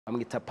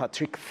Amwita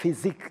Patrick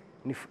Physique.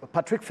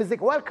 Patrick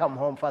Physique, welcome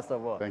home first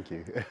of all. Thank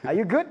you. Are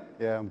you good?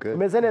 Yeah, I'm good.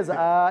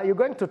 You're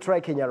going to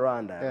try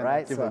Rwanda, yeah,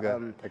 right?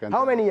 So,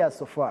 how many years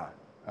so far?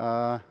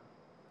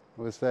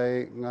 We'll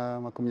say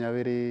 25.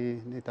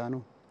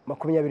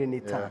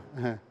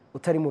 25.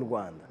 Utari mu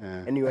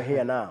Rwanda. And you are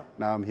here now.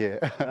 Now I'm here.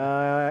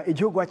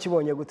 Igihugu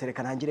wakibonye gute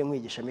reka ntangire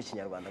mwigishamo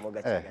ikinyarwanda mo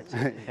gake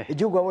gake.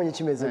 Igihugu wabonye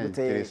kimeze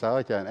gute? Kiri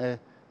sawa cyane.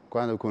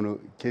 Kwanda ukuntu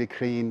kiri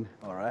clean.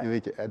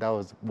 That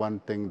was one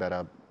thing that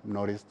I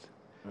noticed.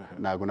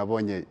 Ntabwo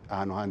nabonye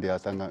ahantu handi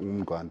hasanga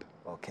mu Rwanda.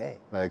 Okay.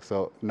 Like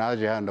so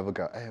naje hano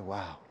ndavuga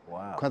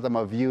wow. Kwanza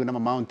my view na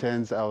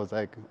mountains, I was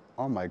like,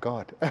 oh my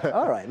god.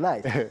 All right,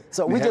 nice.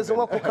 So wigeze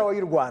unywa ku kawa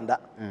y'u Rwanda?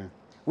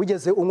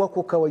 Wigeze unywa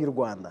ku kawa y'u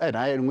Rwanda?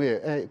 Naye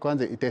nkwiye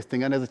kwanza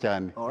itestinga neza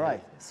cyane. All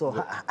right. So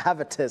have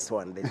a test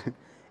one day.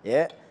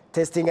 Yeah.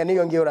 Testing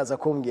niyo ngiye uraza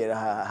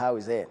kumbwira how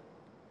is it?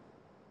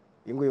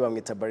 Inguyi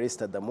bamwita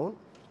barista Damun.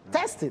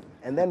 Test it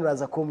and then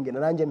uraza kumbwira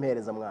nanjye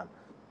mpereza mwana.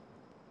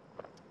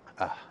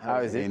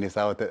 How is it? In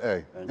South,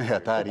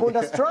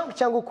 Ukunda strong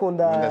cyangwa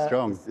ukunda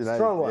strong.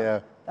 Strong one.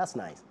 Yeah. That's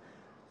nice.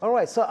 All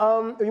right. So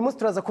uyu munsi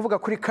turaza kuvuga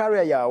kuri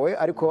career yawe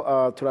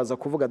ariko turaza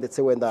kuvuga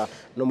ndetse wenda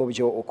no mu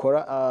byo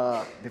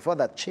ukora. Before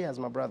that, cheers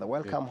my brother.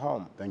 Welcome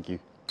home. Thank you.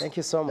 Thank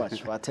you so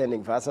much for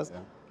attending Versus.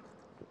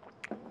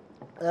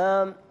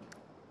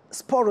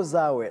 Sport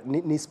zawe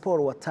ni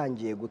sport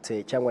watangiye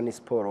gute cyangwa ni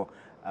sport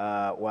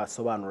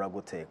wasobanura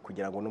gute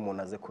kugira ngo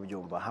n'umuntu aze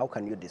kubyumva? How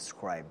can you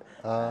describe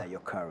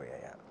your career?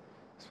 Yeah.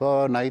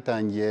 So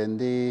naitangiye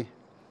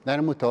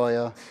nari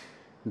mutoya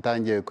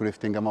ntangiye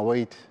lifting ama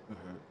weight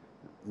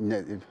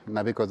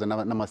nabikoze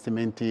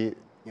n'amasimenti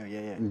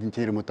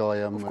nkiri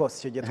mutoya. Of course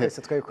icyo gihe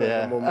twese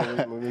twabikoze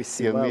mu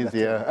bisima.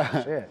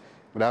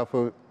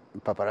 Rafu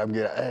papa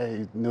arambwira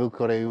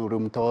nukore uri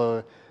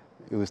mutoya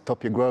you will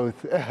stop your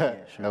growth.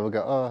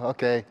 Navuga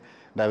okay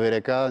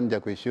ndabereka njya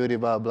ku ishuri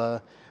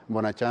bla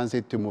mbona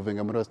chance to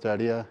moving muri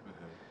Australia.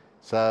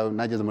 So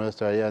nageze muri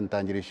Australia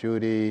ntangira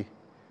ishuri.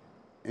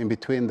 In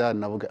between that,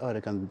 navuga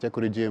reka njya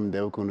kuri gym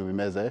ndebe ukuntu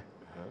bimeze.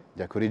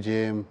 Njya kuri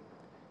gym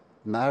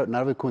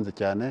narabikunze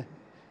cyane.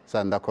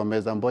 Sa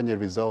ndakomeza mbonye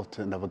result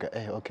navuga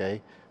okay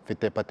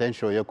mfite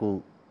potential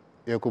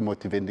yo ku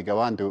motivate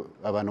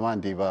abantu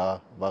bandi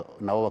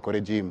nabo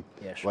bakore gym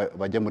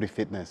bajye muri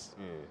fitness.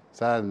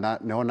 Sa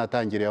naho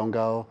natangiriye aho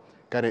ngaho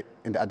kare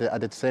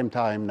at the same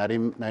time nari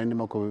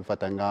ndimo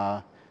kubifata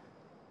nka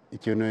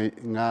ikintu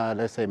nka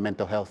let's say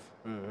mental health.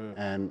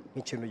 And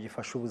ikintu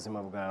gifasha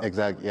ubuzima bwawe.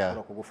 Exactly, yeah.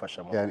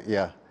 Kugufasha mu.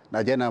 Yeah.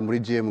 Najya muri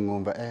gym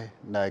ngumva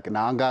like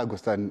nanga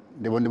gusa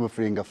ndimo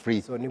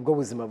free. So nibwo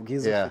buzima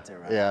bwiza ufite,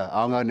 right? Yeah,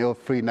 anga niyo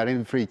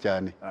nari free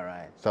cyane. All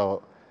right.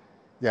 So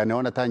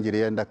niho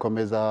natangiriye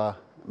ndakomeza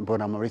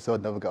mbona ama result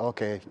ndavuga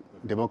okay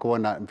ndimo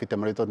kubona mfite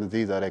ama result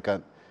nziza reka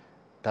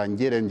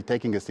tangire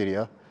taking a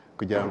serious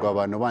kugira ngo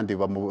abantu bandi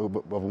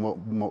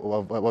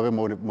babe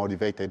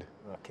motivated.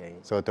 Okay.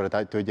 So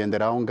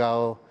tugendera aho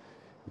ngaho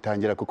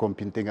tangira ku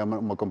competing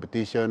ama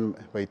competition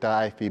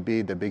baita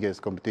IFBB, the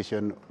biggest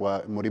competition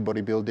muri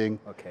bodybuilding.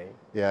 Okay.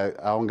 Yeah,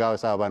 aho ngaho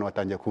sa abantu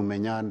batangiye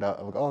kumenya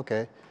ndavuga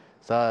okay.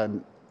 Sa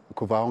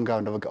kuva aho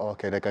ngaho ndavuga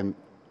okay reka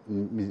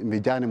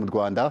mbijyane mu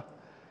Rwanda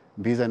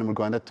bizane mu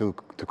Rwanda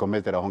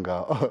tukomezera aho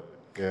ngaho.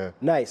 Yeah.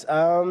 Nice.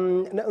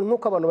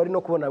 Nuko abantu bari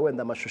no kubona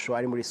wenda amashusho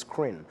ari muri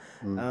screen.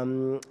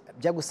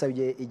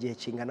 Byagusabye igihe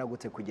kingana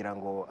gute kugira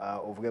ngo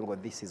uvuge ngo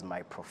this is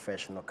my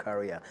professional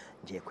career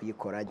ngiye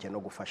kuyikora ngiye no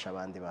gufasha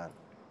abandi bantu?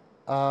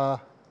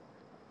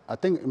 I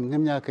think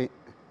nk'imyaka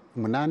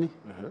 8.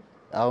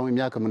 Aho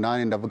imyaka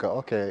 8 ndavuga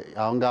okay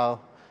aho ngaho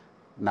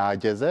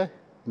nageze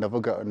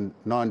ndavuga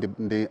no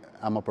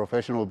I'm a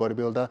professional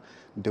bodybuilder,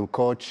 the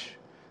coach,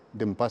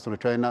 the personal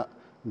trainer,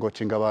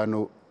 coaching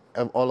abantu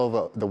all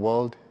over the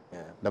world.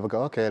 Ndavuga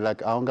okay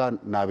like aho ngaho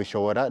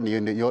nabishobora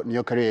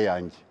niyo career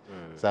yanjye.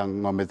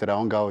 Ngomezera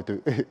aho ngaho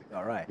tu.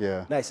 All right.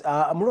 Yeah. Nice.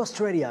 Muri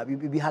Australia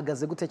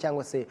bihagaze gute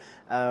cyangwa se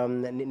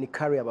ni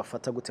career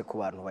bafata gute ku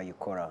bantu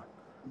bayikora?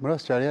 Muri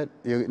Australia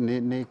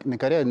ni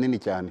career nini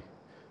cyane.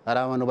 Ari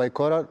abantu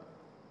bayikora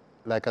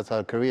like as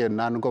a career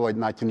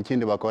nta kintu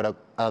kindi bakora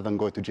other than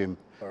go to gym.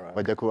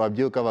 Bajya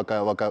kubabyuka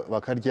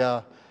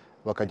bakarya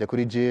bakajya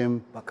kuri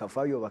gym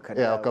bakavayo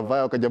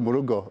bakajya mu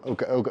rugo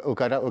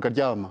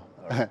ukaryama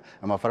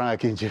amafaranga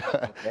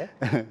akinjira. Okay.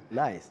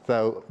 Nice.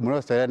 So muri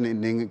Australia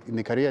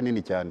ni career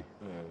nini cyane.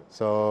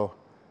 So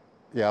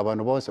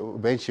abantu bose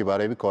benshi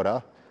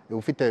barabikora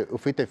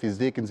ufite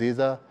physique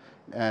nziza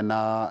and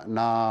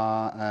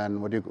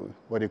what do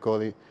you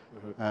call it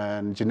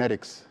and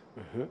genetics.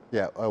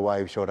 Yeah,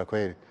 why shora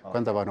kweli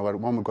kwanza abantu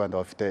mu Rwanda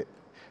bafite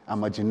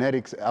ama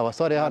genetics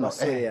abasore hano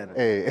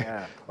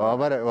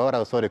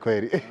abasore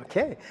kweli.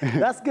 Okay,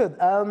 that's good.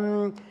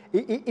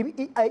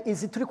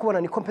 Is it turi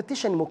kubona ni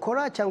competition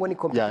mukora cyangwa ni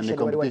competition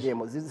wari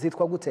wagiyemo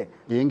zitwa gute?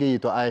 Iyi ngiyi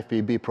yitwa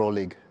IFBB Pro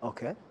League.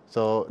 Okay.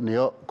 So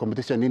niyo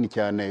competition nini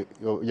cyane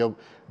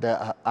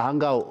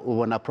ahanga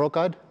ubona pro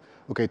card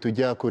okay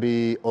tujya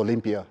kuri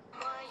Olympia.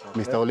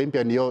 Mr.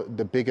 Olympia niyo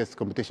the biggest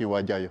competition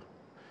wajyayo.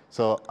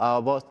 So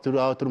our boss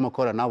turimo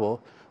kora nabo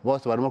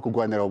bose barimo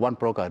kugwanira one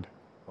pro card.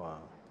 Wow.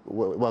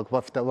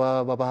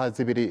 babaha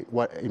zibiri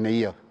in a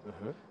year.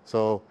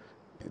 So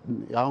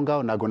aho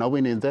ngaho ntabwo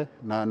nawininze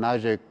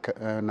naje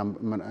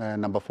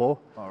number 4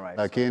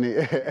 lakini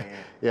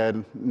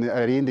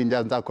irindi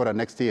nzakora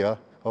next year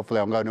hopefully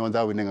aho ngaho niho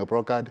nzawininga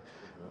pro card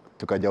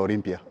tukajya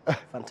Olympia.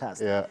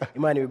 Fantastic.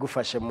 Imana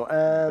ibigufashemo.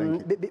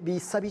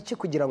 Bisaba iki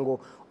kugira ngo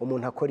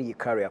umuntu akore iyi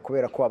career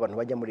kubera ko abantu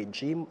bajya muri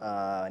gym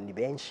ni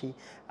benshi,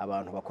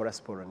 abantu bakora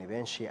sport ni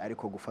benshi,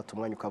 ariko gufata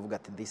umwanya ukavuga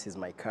ati this is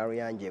my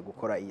career, ngiye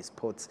gukora iyi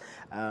sports,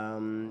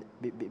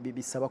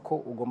 bisaba ko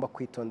ugomba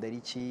kwitondera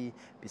iki,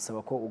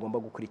 bisaba ko ugomba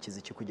gukurikiza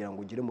iki kugira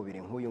ngo ugire umubiri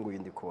nk'uyu nguyu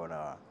ndi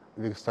kubona?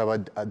 Bisaba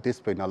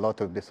discipline, a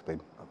lot of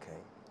discipline. Okay.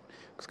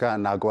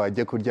 Ntabwo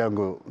wajya kurya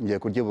ngo ngiye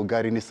kurya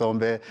ubugari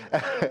n'isombe.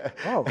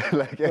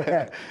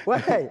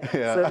 Why?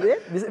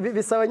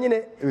 Bisaba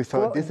nyine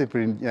bisaba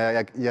discipline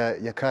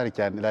ya kare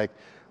cyane, like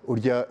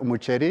urya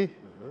umuceri,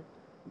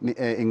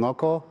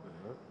 inkoko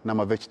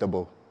n'ama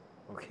vegetable.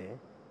 Okay.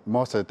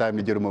 Most of the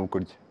time nigera mu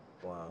kurya.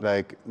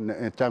 Like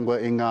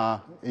cyangwa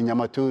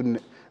inyama tu,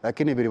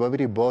 lakini biri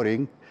babiri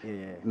boring.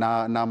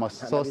 na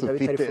sauce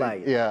ufite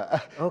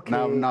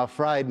na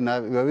fried na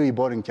very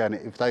boring cyane.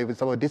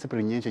 Bisaba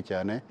discipline nyinshi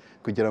cyane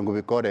kugira ngo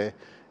ubikore.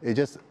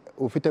 Just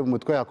ufite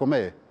umutwe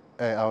yakomeye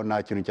aho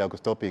nta kintu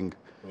cyagustoping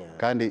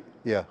kandi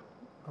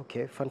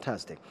Okay,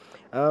 fantastic.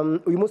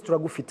 Uyu munsi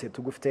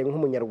tugufite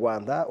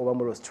nk'umunyarwanda uba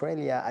muri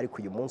Australia,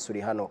 ariko uyu munsi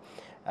uri hano.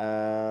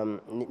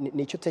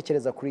 Nicyo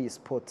utekereza kuri iyi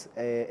sport?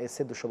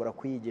 Ese dushobora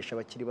kuyigisha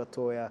abakiri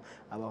batoya,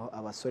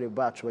 abasore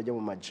bacu bajya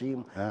mu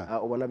gym?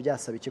 Ubona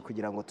byasaba iki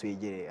kugira ngo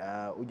tuyigere?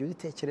 Ujye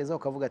ubitekereza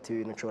ukavuga ati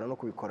ibintu nshobora no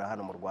kubikora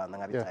hano mu Rwanda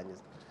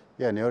nkabitangiza?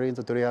 Niyo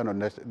rinzo turi hano,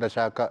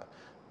 ndashaka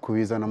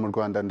kubizana mu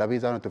Rwanda.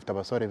 Ndabizi hano dufite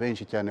abasore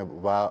benshi cyane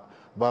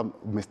ba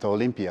Mr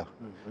Olympia.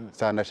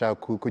 Ndashaka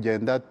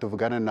kugenda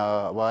tuvugana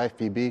na ba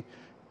FPB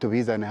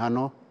tubizane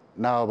hano,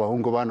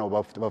 n'abahungu bano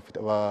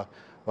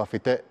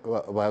bafite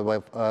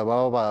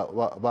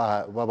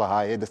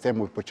babahaye the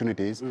same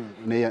opportunities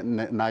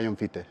nayo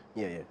mfite.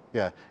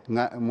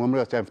 Muri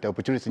Australia mfite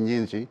opportunities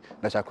nyinshi,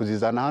 ndashaka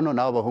kuzizana hano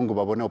n'abo bahungu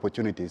babone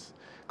opportunities.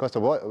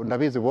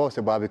 Ndabizi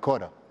bose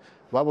babikora,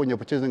 babonye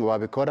opportunities ngo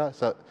babikora.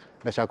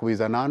 Ndashaka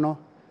kubizana hano,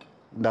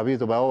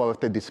 ndabizi baba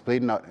bafite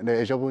discipline.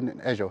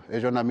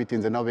 Ejo na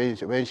meetings na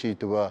benshi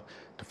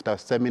dufite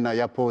seminar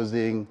ya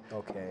posing,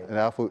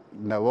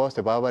 na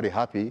bose baba bari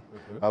happy,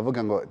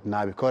 bavuga ngo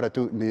nabikora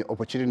tu, ni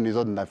opportunity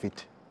nizo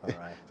ndafite.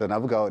 So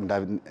navuga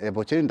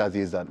opportunity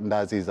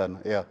ndazizana.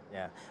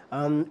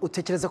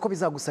 Utekereza ko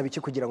bizagusaba iki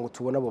kugira ngo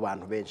tubone abo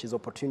bantu benshi, izo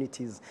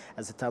opportunities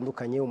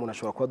zitandukanye? Umuntu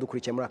ashobora kuba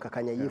dukurikiye muri aka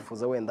kanya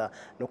yifuza wenda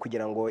no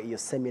kugira ngo iyo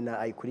seminar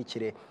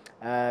ayikurikire.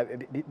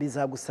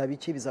 Bizagusaba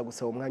iki?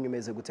 Bizagusaba umwanya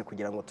umeze gute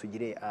kugira ngo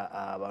tugire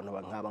abantu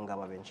nk'aba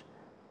ngaba benshi?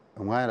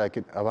 Umwanya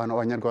abantu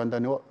abanyarwanda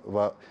nibo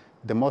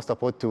the more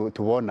support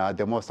tubona,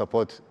 the more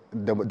support,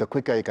 the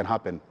quicker it can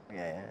happen.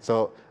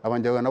 So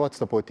abanyarwanda nabo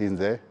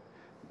supportinze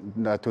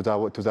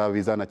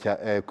tuzabizana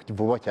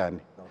vuba cyane.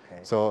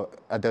 So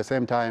at the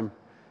same time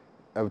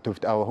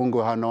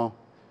abahungu hano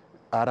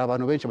hari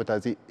abantu benshi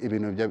batazi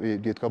ibintu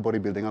byitwa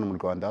bodybuilding hano mu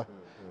Rwanda.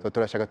 So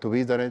turashaka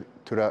tubizane,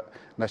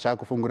 nashaka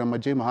gufungura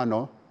gym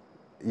hano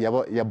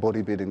ya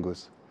bodybuilding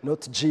gusa.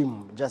 Not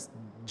gym, just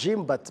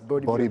gym but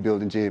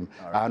bodybuilding gym.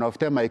 Ahantu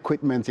bafite ama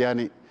equipment,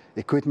 yani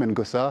equipment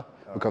gusa,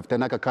 ukafite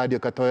n'aka cardio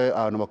katoya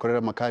ahantu bakorera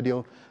ama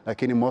cardio,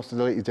 lakini most of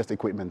it is just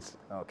equipments.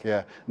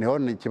 Niho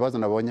ni ikibazo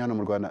nabonye hano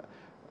mu Rwanda.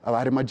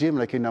 Hari ama gym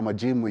lakini ama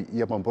gym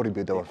ya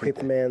bodybuilder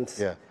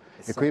equipments.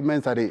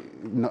 Equipments are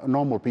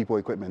normal people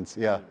equipments.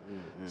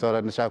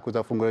 So nashaka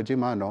kuzafungura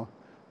gym hano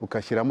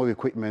ukashiramo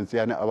equipments,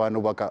 yani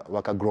abantu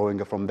baka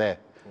growing from there.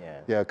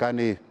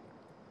 Kandi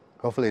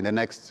hopefully in the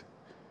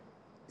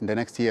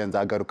next year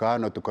nzagaruka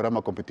hano tukora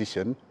ama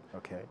competition.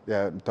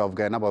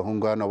 Tuvugana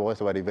n'abahungu hano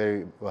bose bari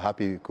very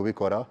happy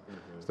kubikora.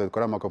 So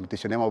tukora ama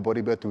competition y'ama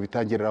bodybuilder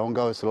tubitangirira aho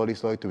ngaho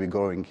slowly to be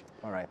growing.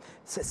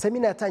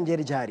 Seminar yatangiye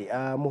ryari?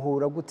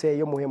 Muhura gute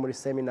iyo muhe muri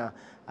seminar?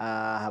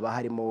 Haba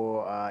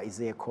harimo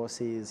izihe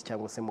courses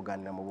cyangwa se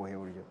muganira mu buhe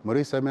buryo?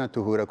 Muri seminar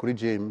tuhura kuri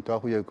gym,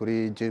 twahuye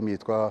kuri gym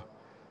yitwa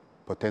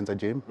Potenza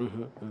Gym.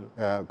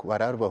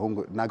 Barari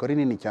abahungu ntago ari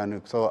nini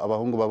cyane, so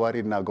abahungu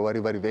babari ntago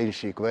bari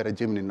benshi kubera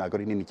gym ni ntago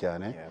ari nini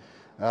cyane.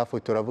 Afu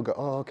turavuga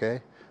okay,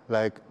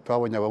 like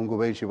twabonye abahungu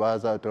benshi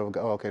baza,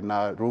 turavuga okay,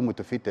 na room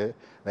tufite,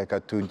 like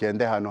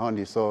tugende hano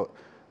handi. So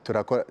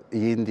turakora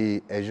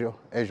iyindi ejo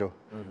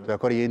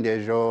turakora iyindi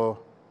ejo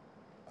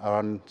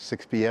around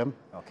 6 p.m.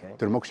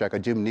 Turimo gushaka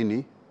gym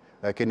nini,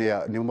 lakini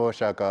niba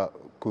bashaka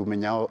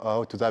kumenya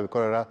aho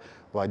tuzabikorera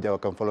wajya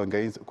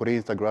bakamfollowinga kuri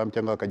Instagram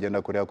cyangwa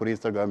bakagenda kureba kuri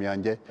Instagram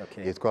yanjye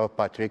yitwa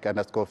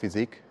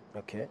Patrick_Physique.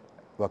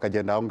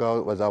 Bakagenda aho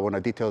ngaho bazabona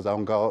details aho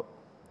ngaho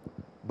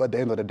by the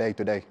end of the day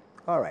today.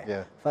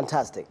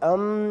 Fantastic.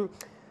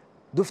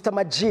 Dufite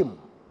ama gym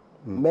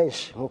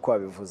menshi nkuko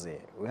wabivuze.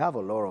 We have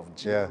a lot of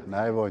gym.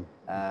 Nabonye.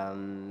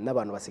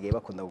 N'abantu basigaye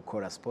bakunda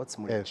gukora sports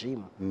muri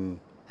gym.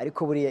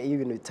 Ariko buriya iyo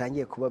ibintu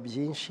bitangiye kuba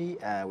byinshi,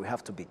 we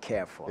have to be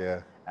careful.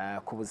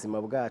 ku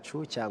buzima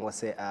bwacu cyangwa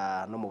se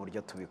no mu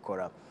buryo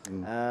tubikora.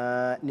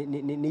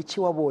 Ni iki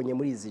wabonye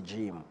muri izi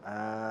gym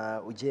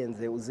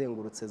ugenze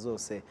uzengurutse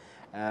zose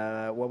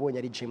wabonye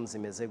ari gym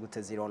zimeze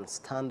gute, ziri on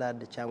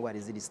standard cyangwa hari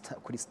ziri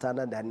kuri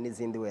standard, hari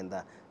n'izindi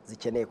wenda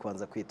zikeneye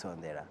kubanza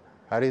kwitondera?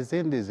 Hari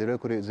izindi ziri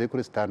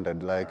kuri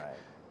standard, like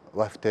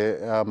bafite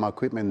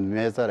equipment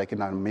meza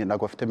lakini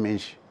ntabwo bafite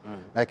menshi,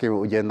 like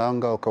ugenda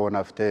ngaho ukabona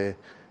afite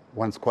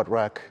one squat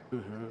rack,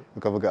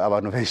 ukavuga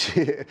abantu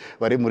benshi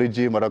bari muri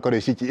gym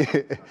barakoresha iki?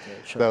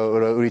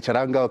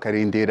 Uricara ngaho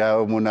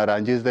ukarindira umuntu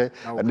arangize,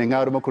 ni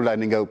nkaho urimo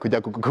kuraninga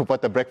kujya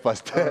gufata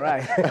breakfast.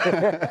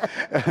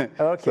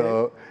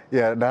 So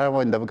yeah,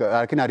 ndavuga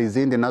lakini hari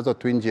izindi nazo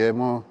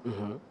twinjiyemo.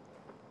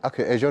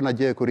 Okay, ejo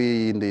nagiye kuri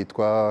yindi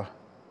yitwa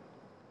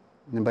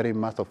nimbari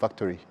Muscle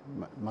Factory.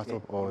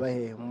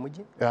 Bahe mu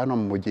mujyi? Hano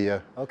mu mujyi,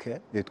 yeah. Okay.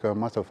 Yitwa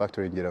Muscle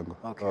Factory ngira ngo.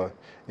 Okay.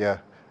 Yeah.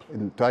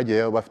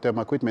 Twagiye bafite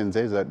equipment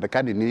nziza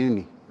kandi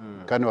nini,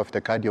 kandi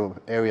bafite cardio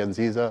area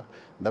nziza.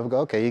 Ndavuga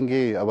okay,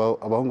 ingi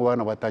abahungu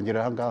bana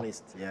batangira hanga.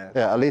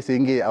 Yeah, at least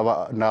ingi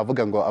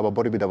navuga ngo aba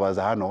bodybuilder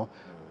baza hano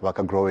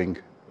baka growing.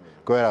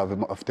 Kubera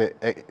bafite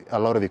a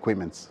lot of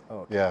equipments.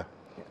 Yeah.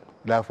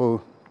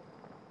 Therefore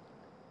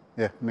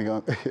yeah,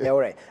 yeah,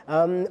 alright.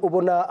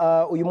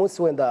 Ubona uyu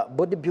munsi wenda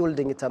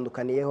bodybuilding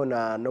itandukaniyeho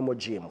na no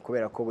gym,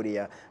 kubera ko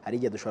buriya hari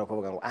igihe dushobora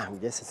kuvuga ngo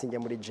ngese sinjya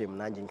muri gym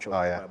nanjye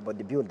nshobora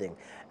bodybuilding.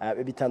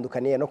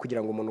 Bitandukaniye no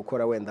kugira ngo umuntu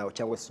ukora wenda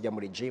cyangwa se ujya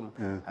muri gym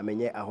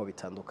amenye aho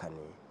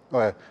bitandukaniye.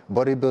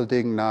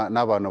 Bodybuilding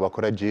n'abantu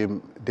bakora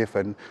gym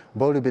different.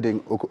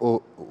 Bodybuilding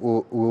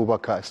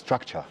ubaka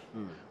structure,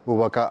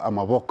 ubaka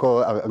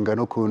amaboko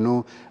angana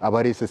ukuntu aba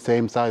ari the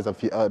same size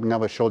of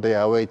nk'aba shoulder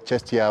yawe,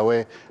 chest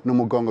yawe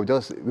n'umugongo,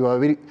 byose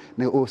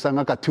usa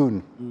nka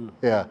cartoon.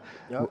 Yeah,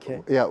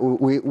 yeah,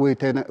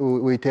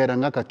 uitera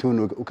nka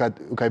cartoon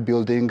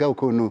ukabuildinga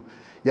ukuntu,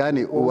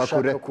 yani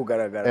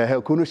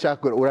ukuntu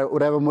ushaka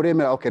uraba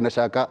muremera. Okay,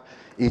 nashaka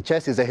iyi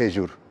chest ize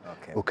hejuru,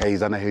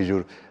 ukayizana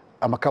hejuru,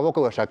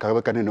 amakaboko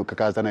ugashaka kanini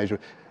ukakazana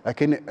hejuru.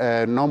 Lakini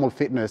normal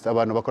fitness,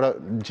 abantu bakora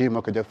gym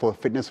bakajya for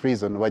fitness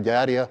reason, bajya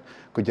hariya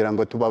kugira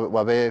ngo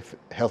babe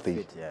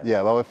healthy.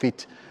 Yeah, babe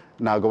fit,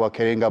 ntabwo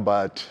bacaringa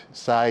about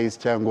size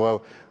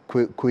cyangwa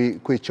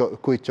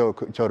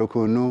kwicara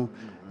ukuntu.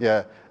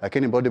 Yeah,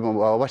 lakini body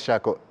baba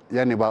bashaka,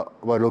 yani ba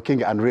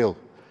looking unreal.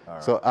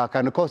 So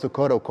akantu kose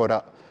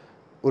ukora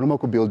urimo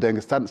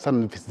kubuilding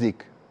some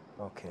physique.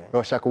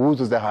 Bashaka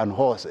wuzuze ahantu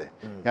hose,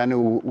 yani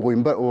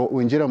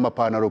winjira mu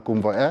mapantaro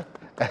kumva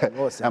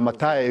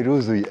amataye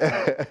iruzuye.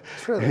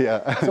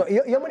 So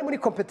iyo muri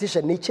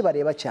competition ni iki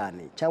bareba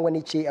cyane cyangwa ni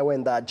iki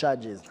wenda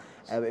judges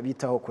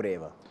bitaho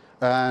kureba?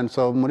 And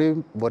so muri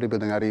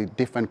bodybuilding hari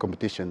different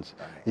competitions.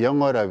 Iyo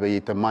nkora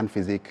bayita man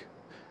physique,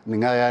 ni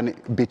nka yani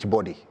beach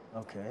body.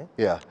 Okay.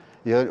 Yeah,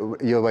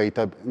 iyo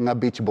bayita nka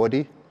beach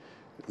body.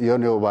 Iyo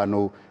ni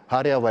abantu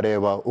hariya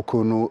bareba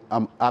ukuntu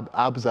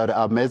abs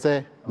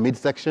ameze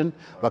midsection,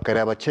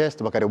 bakareba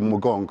chest, bakareba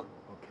umugongo.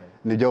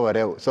 Nibyo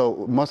bareba.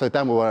 So most of the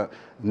time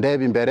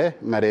ndeba imbere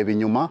nkareba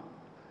inyuma.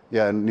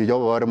 Yeah, nibyo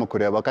barimo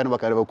kureba, kandi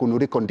bakareba ukuntu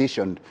uri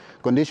conditioned.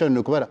 Condition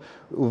ni kubera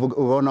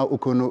ubona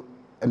ukuntu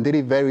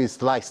ndiri very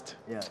sliced.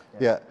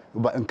 Yeah,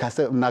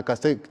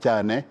 nakase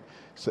cyane.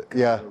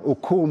 Yeah,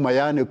 ukuma,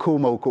 yani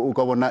ukuma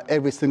ukabona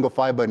every single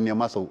fiber in your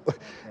muscle.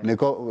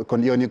 Niko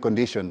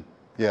condition.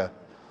 Yeah.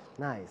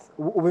 Nice.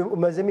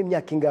 Umazemo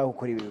imyaka ingaho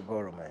ukora ibi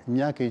bigoro man?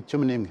 Imyaka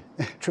 11.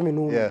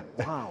 11. Yeah.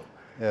 Wow.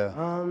 Yeah.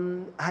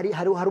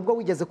 Hari ubwo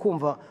wigeze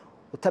kumva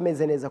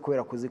utameze neza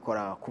kubera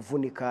kuzikora,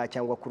 kuvunika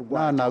cyangwa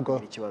kurwara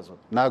ikibazo?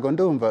 Nago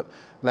ndumva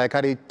like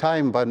hari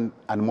time but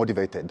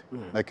unmotivated.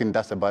 Like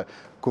that's about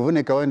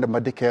kuvunika wenda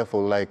be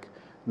careful, like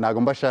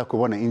nago mbasha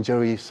kubona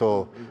injury,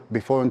 so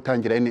before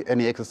ntangira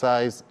any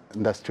exercise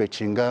nda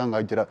stretching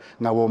ngagira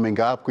nga warming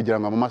up kugira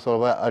ngo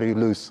muscle are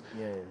loose.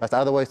 But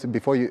otherwise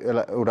before you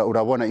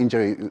urabona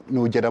injury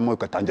nugeramo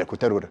ukatangira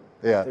kuterura.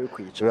 Yeah.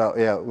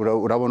 Yeah,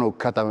 urabona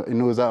ukata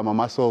inuza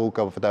muscle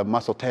ukafata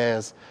muscle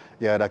tears.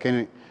 Yeah,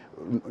 lakini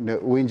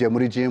winjiye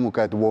muri gym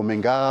ukata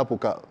warming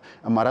up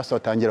amaraso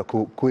atangira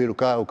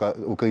kwiruka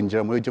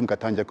ukinjira muri gym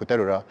ukatangira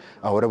kuterura,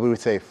 ahora buri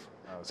safe.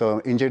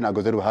 So injury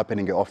nago zero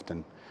happening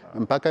often.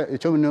 Mpaka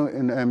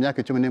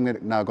imyaka 11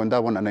 nago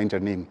ndabona na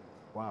injury nini.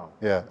 Wow.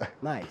 Yeah.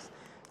 Nice.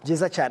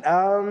 Byiza cyane.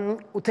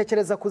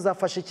 Utekereza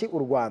kuzafasha iki u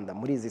Rwanda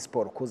muri izi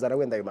sport, kuzana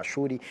wenda ayo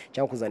mashuri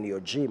cyangwa kuzana iyo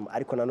gym,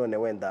 ariko nanone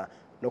wenda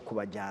no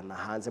kubajyana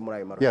hanze muri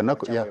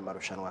ayo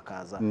marushanwa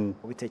kaza?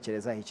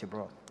 Ubitekereza iki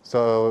bro?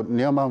 So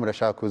niyo mpamvu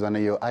ndashaka kuzana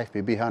iyo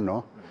IFBB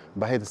hano,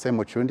 baheze se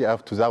mu Chundi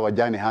afu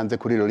tuzabajyane hanze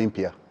kuri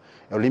Olympia.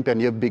 Olympia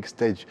niyo big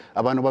stage,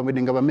 abantu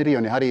bamidinga ba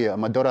miliyoni, hari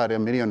amadolari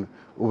miliyoni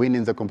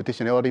winning the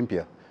competition ya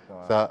Olympia.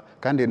 So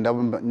kandi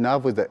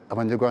navuze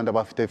abanyarwanda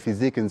bafite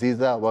physique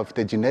nziza,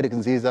 bafite genetic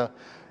nziza.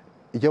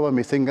 Iyo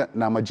bamisinga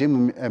na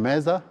gym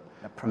meza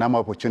na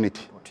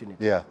opportunity.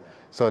 Yeah.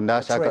 So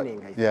ndashaka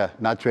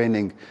na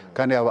training.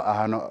 Kandi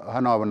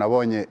hano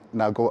nabonye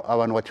nago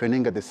abantu wa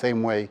training the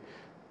same way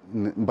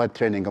but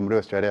training muri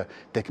Australia.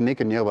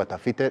 Technique niyo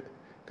batafite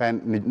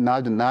kandi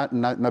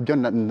nabyo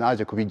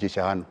naje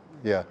kubigisha hano.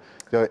 yeah.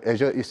 So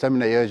ejo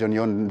seminar y'ejo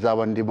niyo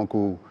nzaba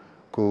ndimo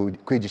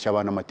kwigisha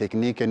abantu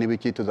amatekinike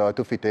n'ibiki, tuzaba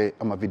dufite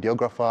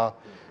videographer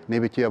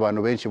n'ibiki,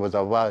 abantu benshi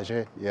bazaba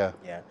baje. Yeah.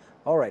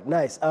 All right,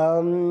 nice.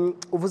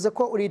 Uvuze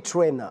ko uri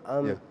trainer.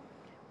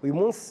 Uyu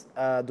munsi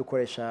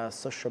dukoresha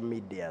social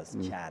media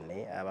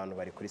cyane, abantu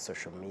bari kuri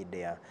social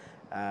media.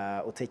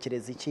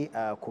 Utekereza iki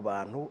ku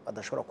bantu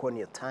adashobora kubona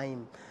iyo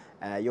time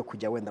yo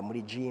kujya wenda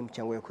muri gym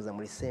cyangwa yo kuza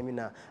muri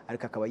seminar,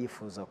 ariko akaba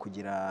yifuza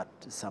kugira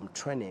some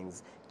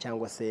trainings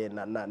cyangwa se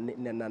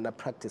na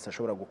practice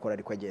ashobora gukora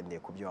ariko agendeye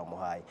ku byo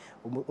wamuhaye?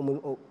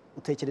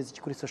 Utekereza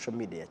iki kuri social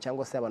media,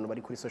 cyangwa se abantu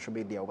bari kuri social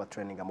media uba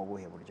training mu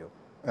buhe buryo?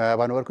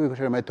 Abantu bari kuri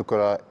social media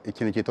tukora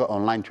ikintu cyitwa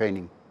online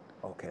training.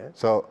 Okay.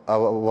 So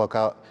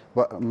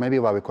maybe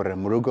babikorera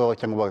mu rugo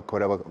cyangwa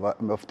bagakora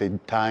bafite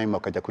time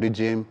bakajya kuri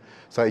gym.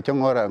 So icyo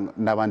nkora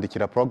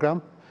nabandikira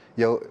program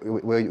yo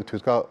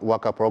twitwa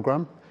workout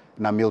program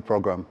na meal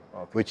program,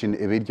 which in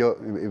ibiryo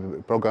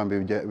program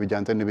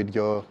bijyanze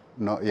n'ibiryo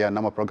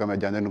n'ama program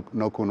bijyanze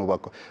no kuntu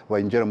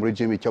binjira muri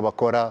gym icyo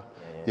bakora.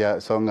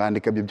 So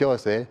nkandika ibyo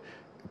byose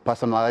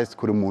personalized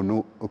kuri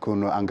muntu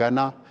ukuntu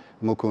angana,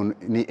 nk'ukuntu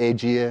ni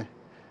Agiye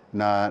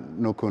na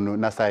n'ukuntu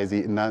na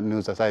size na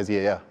nuza size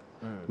ye.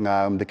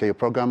 Nkandika iyo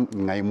program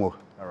nkayimuha,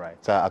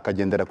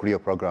 akagendera kuri iyo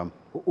program.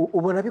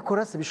 Ubona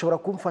bikora se bishobora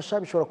kumfasha,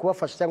 bishobora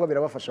kubafasha cyangwa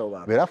birabafasha abo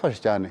bantu?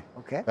 Birafasha cyane.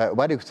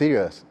 Bari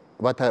serious,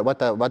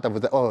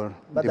 batavuze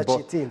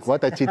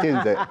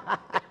batachitinze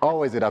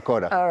always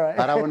irakora.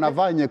 Arabona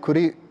avanye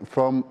kuri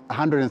from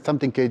 100 and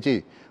something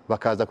kg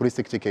bakaza kuri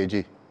 60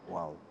 kg.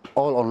 Wow.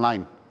 All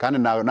online, kandi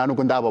nta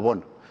nuko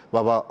ndababona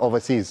baba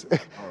overseas.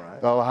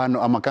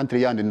 Hano ama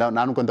country yandi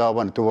nta nuko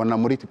ndababona, tubona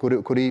muri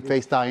kuri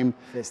FaceTime.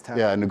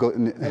 Yeah,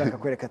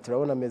 nakakwereka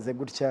turabona meze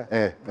gutya.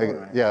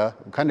 Yeah,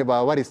 kandi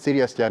baba bari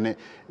serious cyane,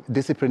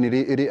 discipline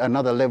iri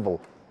another level.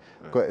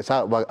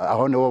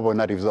 Aho niho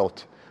babona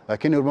result.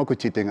 Lakini urimo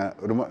kucheatinga,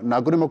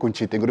 ntabwo urimo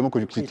kucheatinga, urimo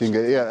kucheatinga.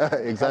 Yeah,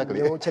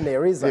 exactly. Wowe ukeneye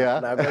result,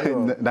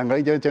 ntabwo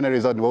ari ukeneye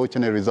result, wowe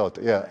ukeneye result.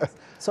 Yeah.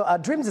 So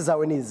dreams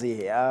zawe ni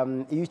izihe?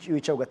 Iyo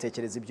wicaye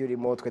ugatekereza ibyo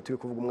urimo, twe turi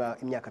kuvuga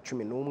imyaka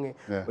 11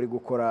 uri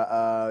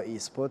gukora iyi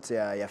sport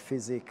ya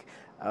physique,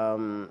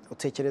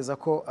 utekereza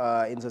ko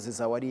inzozi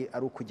zawe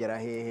ari ukugera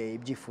hehe,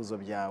 ibyifuzo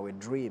byawe,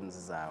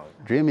 dreams zawe?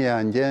 Dream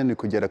yanjye ni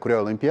kugera kuri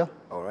Olympia.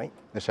 All right.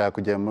 Ndashaka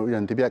kugera muri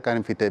Olympia,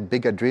 kandi mfite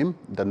bigger dream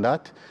than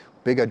that.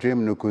 Bigger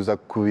dream ni kuza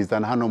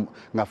kubizana hano,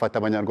 ngafata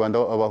abanyarwanda,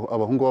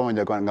 abahungu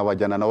b'abanyarwanda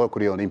nkabajyana nabo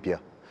kuri Olympia.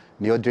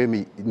 Niyo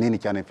dream nini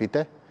cyane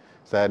mfite.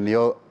 So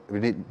niyo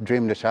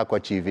dream ndashaka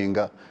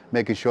achievinga,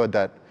 making sure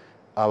that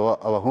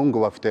abahungu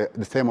bafite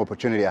the same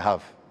opportunity I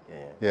have.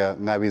 Yeah,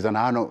 nkabizana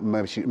hano,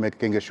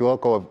 making sure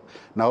ko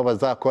nabo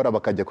bazakora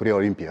bakajya kuri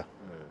Olympia.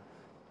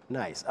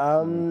 Nice.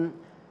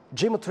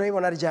 Gym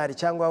turayibona ryari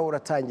cyangwa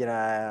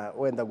uratangira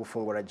wenda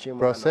gufungura gym?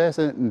 Process,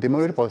 ndi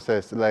muri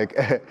process,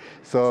 like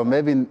so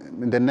maybe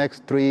in the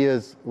next 3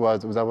 years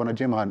uzabona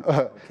gym hano.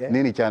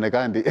 Nini cyane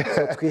kandi.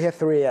 So twihe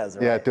 3 years,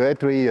 right? Yeah, twihe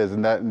 3 years,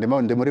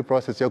 ndi muri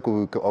process yo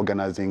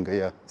organizing.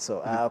 Yeah.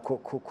 So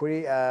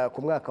kuri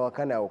ku mwaka wa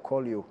kane I'll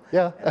call you.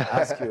 Yeah.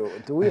 Ask you,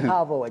 do we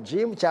have our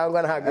gym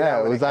cyangwa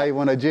ntabwo?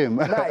 Uzayibona gym.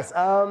 Nice.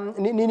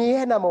 Ni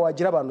ihe nama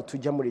wagira abantu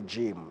tujya muri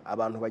gym,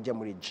 abantu bajya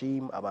muri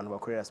gym, abantu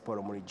bakorera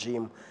sport muri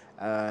gym?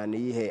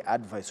 Ni ihe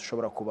advice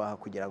ushobora kubaha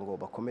kugira ngo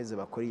bakomeze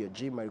bakore iyo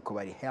gym ariko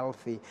bari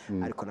healthy,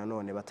 ariko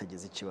nanone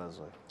batagize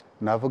ikibazo?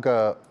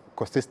 Navuga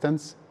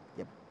consistency.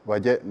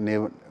 Bajye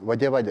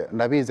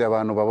nabize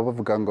abantu baba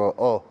bavuga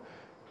ngo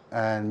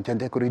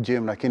njye kuri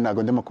gym lakini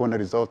ntabwo ndimo kubona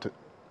result,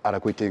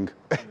 arakwitinga.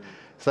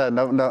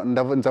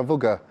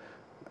 Ndavuga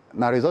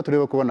na result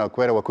uriho kubona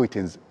kubera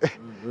wakwitinze.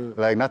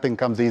 Like nothing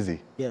comes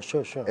easy. Yeah,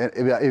 sure.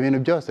 Ibintu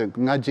byose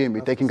nka gym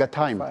it taking a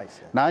time.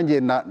 Nanjye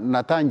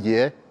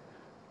natangiye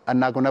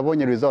ntabwo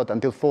nabonye result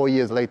until 4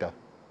 years later.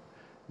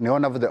 Niho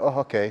navuze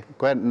okay,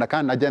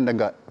 kandi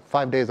nagendaga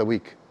 5 days a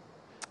week,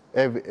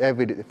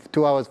 every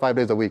 2 hours 5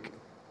 days a week.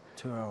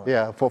 2 hours.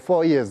 Yeah, for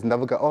 4 years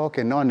ndavuga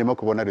okay, no ndimo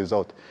kubona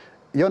result.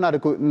 Iyo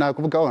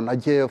nakuvuga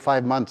nagiye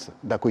 5 months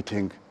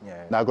ndakwitinga.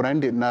 Ntabwo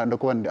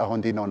ndakuba aho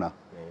ndi nona.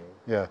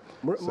 Yeah.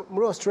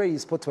 Muri Australia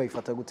sport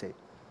bayifata gute?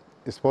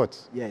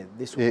 Sports? Yeah,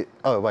 this one.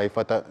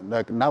 Bayifata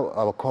like now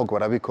abakobwa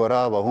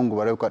barabikora, abahungu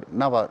barabikora,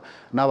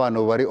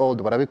 n'abantu bari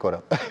old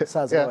barabikora.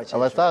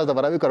 Abasaza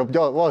barabikora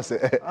bose.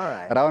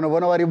 Abantu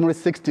ubona bari muri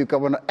 60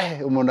 ukabona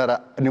umuntu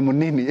ni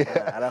munini.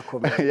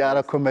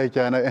 Arakomeye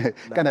cyane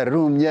kandi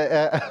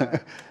arumye.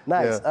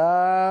 Nice.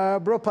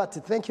 Bro Pat,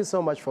 thank you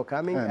so much for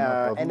coming.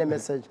 Any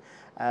message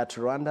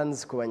to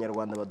Rwandans, ku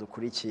banyarwanda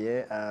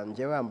badukurikiye?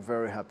 I'm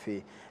very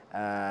happy.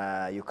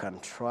 You can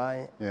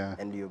try,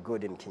 and you're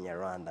good in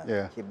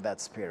Kinyarwanda. Keep that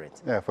spirit.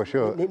 Yeah, for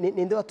sure.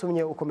 Ninde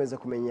watumye ukomeza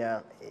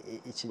kumenya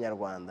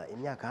ikinyarwanda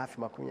imyaka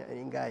hafi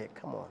 20 ingahe?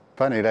 Come on.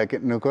 Funny, like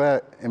nuko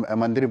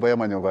amandirimbo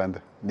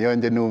y'amanyarwanda niyo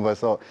nje numva,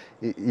 so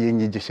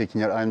yinyigisha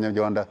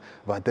Kinyarwanda,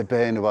 ba The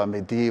Ben, ba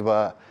Meddy,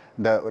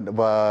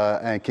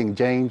 ba King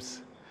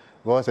James,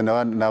 bose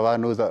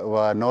n'abanuza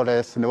ba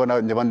Knowless, nibo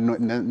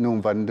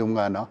numva ndi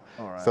umwana.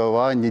 So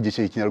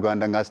wanyigisha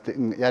Kinyarwanda,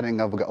 yani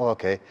ngavuga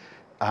okay,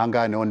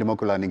 ahangaha niho ndimo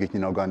kulaninga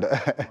ikinyarwanda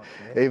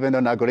even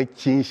though ntabwo ari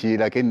cyinshi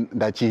lakini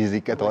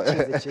ndakizi gato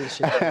uragifite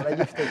cyinshi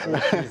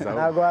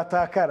ntabwo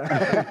watakara.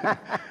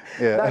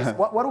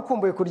 Wari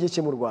ukumbuye kurya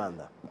iki mu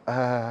Rwanda?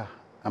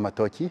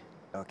 Amatoki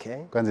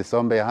kwanza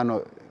isombe ya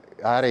hano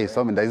hari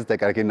isombe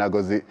ndaziteka lakini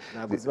ntabwo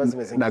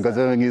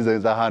ziba nk'izo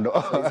za hano.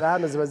 Iza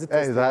hano ziba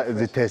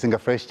zitesinga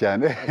fresh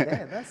cyane.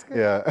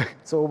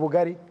 So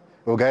ubugari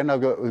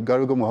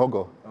ubugari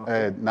bw'umuhogo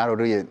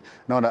naruriye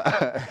none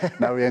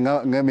naruriye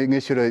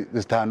nk'inshuro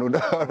zitanu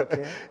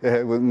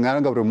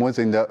nkaranga buri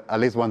munsi at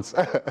least once.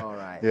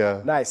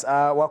 Nice.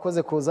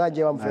 Wakoze kuza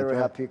ngiye I'm very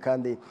happy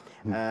kandi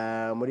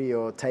muri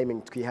iyo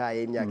timing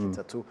twihaye imyaka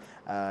 3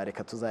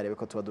 reka tuzarebe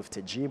ko tuba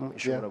dufite gym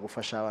ishobora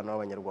gufasha abana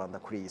b'abanyarwanda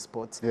kuri iyi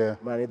sports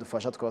mane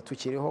dufasha tukaba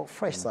tukiriho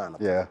fresh sana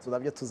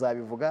tunabyo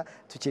tuzabivuga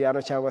tukiri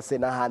hano cyangwa se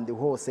n'ahandi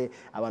hose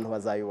abantu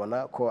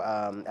bazayibona ko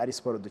ari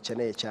sport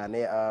dukeneye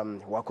cyane.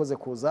 Wakoze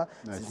kuza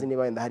sinzi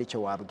niba wenda hari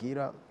icyo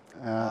wabwira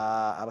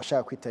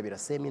abashaka kwitabira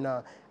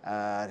seminar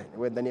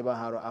wenda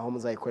niba aho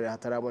muzayikorera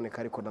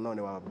hataraboneka ariko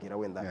nanone wababwira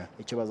wenda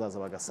icyo bazaza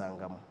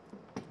bagasangamo.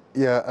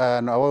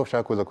 Abo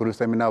ushaka kuza kuri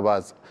seminar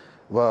baza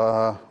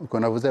uko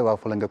navuze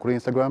bafollowinga kuri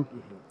Instagram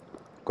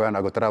kwa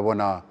ntabwo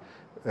turabona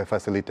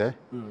facility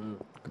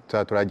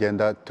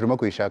turagenda turimo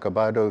kuyishaka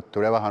bado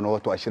tureba ahantu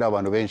twashyira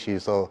abantu benshi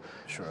so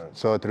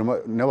turimo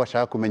niba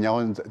bashaka kumenya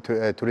aho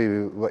turi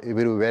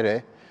ibiri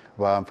bubere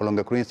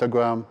bafollowinga kuri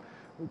Instagram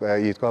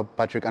yitwa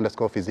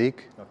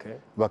Patrick_Physique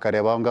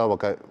bakareba ngaho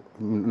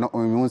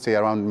umunsi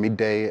around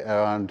midday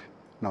around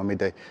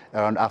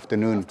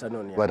afternoon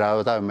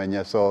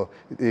barazamenya so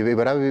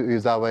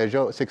bizaba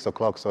ejo 6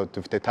 o'clock so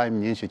dufite time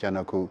nyinshi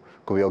cyane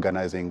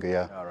kubiorganizing.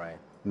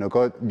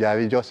 Nuko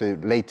byaba byose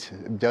late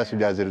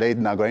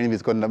ntabwo ari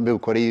biziko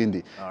mbikora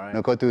yindi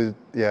nuko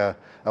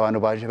abantu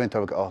baje benshi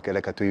okay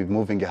reka tu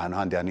moving ahantu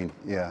handi hanini.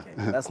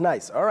 That's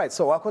nice. All right,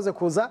 so wakoze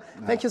kuza.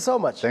 Thank you so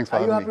much. Thanks for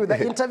having me. Are you happy with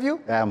the interview?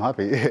 Yeah, I'm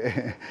happy.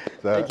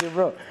 Thank you,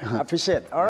 bro. Appreciate it. All right.